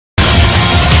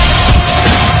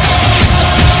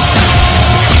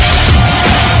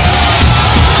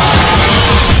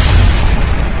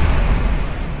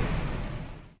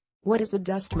What is a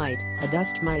dust mite? A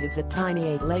dust mite is a tiny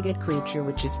eight-legged creature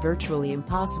which is virtually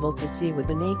impossible to see with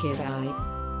the naked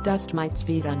eye. Dust mites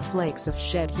feed on flakes of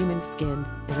shed human skin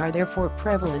and are therefore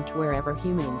prevalent wherever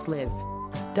humans live.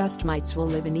 Dust mites will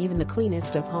live in even the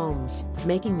cleanest of homes,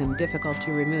 making them difficult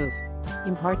to remove.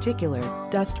 In particular,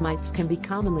 dust mites can be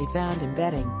commonly found in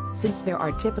bedding, since there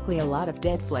are typically a lot of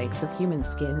dead flakes of human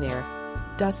skin there.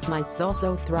 Dust mites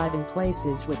also thrive in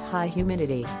places with high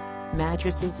humidity.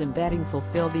 Mattresses and bedding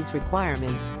fulfill these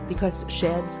requirements because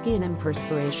shed skin and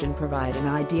perspiration provide an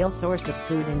ideal source of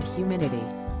food and humidity.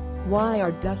 Why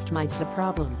are dust mites a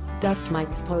problem? Dust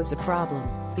mites pose a problem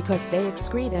because they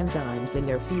excrete enzymes in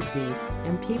their feces,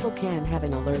 and people can have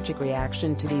an allergic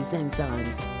reaction to these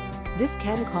enzymes. This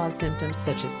can cause symptoms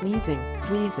such as sneezing,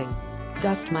 wheezing.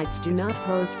 Dust mites do not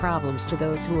pose problems to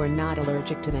those who are not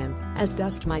allergic to them, as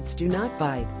dust mites do not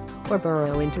bite or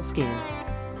burrow into skin.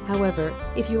 However,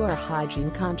 if you are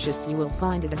hygiene conscious, you will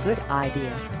find it a good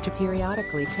idea to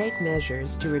periodically take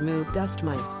measures to remove dust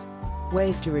mites.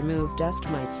 Ways to remove dust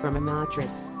mites from a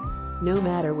mattress. No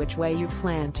matter which way you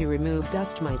plan to remove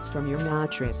dust mites from your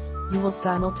mattress, you will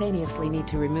simultaneously need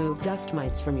to remove dust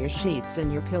mites from your sheets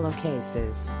and your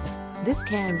pillowcases. This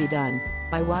can be done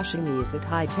by washing these at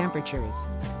high temperatures.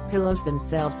 Pillows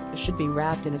themselves should be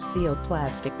wrapped in a sealed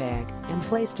plastic bag and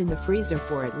placed in the freezer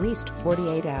for at least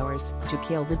 48 hours to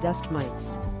kill the dust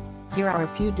mites. Here are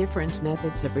a few different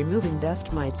methods of removing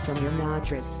dust mites from your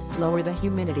mattress. Lower the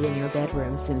humidity in your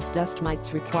bedroom, since dust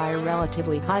mites require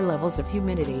relatively high levels of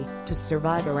humidity to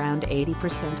survive around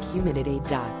 80% humidity.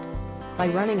 By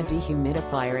running a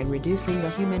dehumidifier and reducing the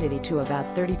humidity to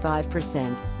about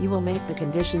 35%, you will make the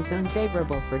conditions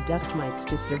unfavorable for dust mites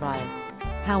to survive.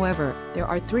 However, there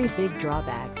are three big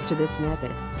drawbacks to this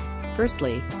method.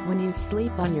 Firstly, when you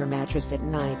sleep on your mattress at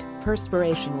night,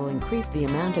 perspiration will increase the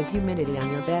amount of humidity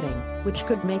on your bedding, which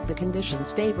could make the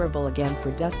conditions favorable again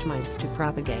for dust mites to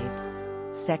propagate.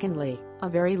 Secondly, a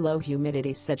very low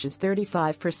humidity such as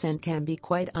 35% can be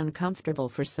quite uncomfortable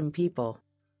for some people.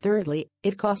 Thirdly,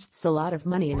 it costs a lot of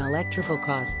money in electrical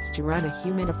costs to run a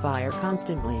humidifier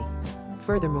constantly.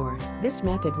 Furthermore, this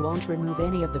method won't remove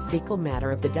any of the fecal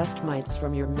matter of the dust mites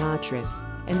from your mattress,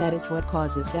 and that is what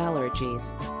causes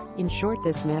allergies. In short,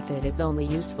 this method is only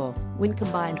useful when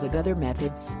combined with other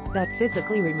methods that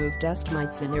physically remove dust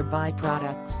mites and their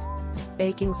byproducts.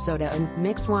 Baking soda, and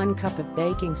mix 1 cup of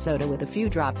baking soda with a few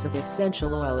drops of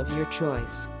essential oil of your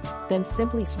choice. Then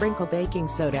simply sprinkle baking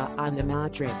soda on the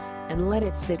mattress and let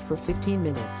it sit for 15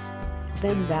 minutes.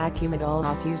 Then vacuum it all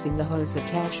off using the hose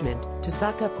attachment to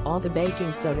suck up all the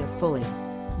baking soda fully.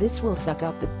 This will suck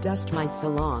up the dust mites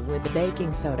along with the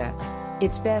baking soda.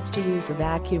 It's best to use a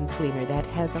vacuum cleaner that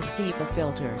has a HEPA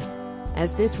filter,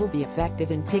 as this will be effective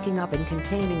in picking up and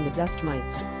containing the dust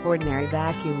mites. Ordinary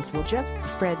vacuums will just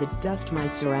spread the dust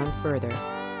mites around further.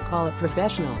 Call a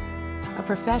professional. A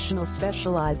professional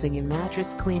specializing in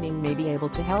mattress cleaning may be able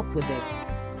to help with this.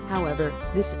 However,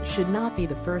 this should not be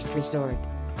the first resort.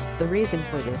 The reason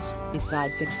for this,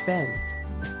 besides expense,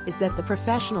 is that the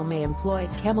professional may employ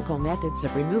chemical methods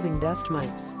of removing dust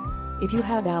mites. If you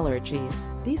have allergies,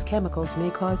 these chemicals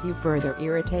may cause you further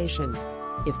irritation.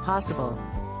 If possible,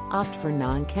 opt for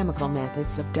non-chemical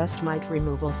methods of dust mite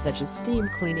removal such as steam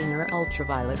cleaning or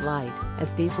ultraviolet light,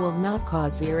 as these will not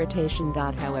cause irritation.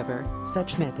 However,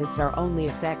 such methods are only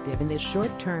effective in the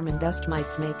short term, and dust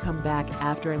mites may come back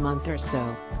after a month or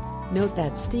so. Note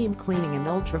that steam cleaning and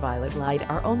ultraviolet light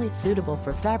are only suitable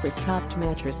for fabric-topped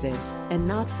mattresses and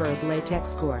not for a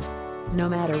latex core. No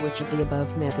matter which of the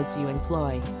above methods you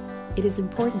employ, it is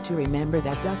important to remember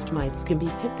that dust mites can be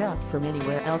picked up from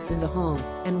anywhere else in the home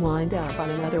and wind up on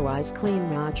an otherwise clean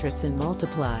mattress and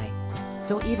multiply.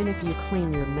 So even if you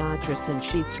clean your mattress and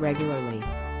sheets regularly,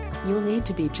 you'll need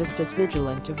to be just as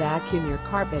vigilant to vacuum your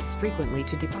carpets frequently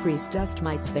to decrease dust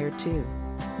mites there too.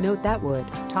 Note that wood,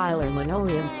 tile or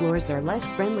linoleum floors are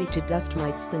less friendly to dust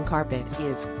mites than carpet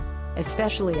is,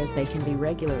 especially as they can be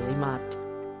regularly mopped.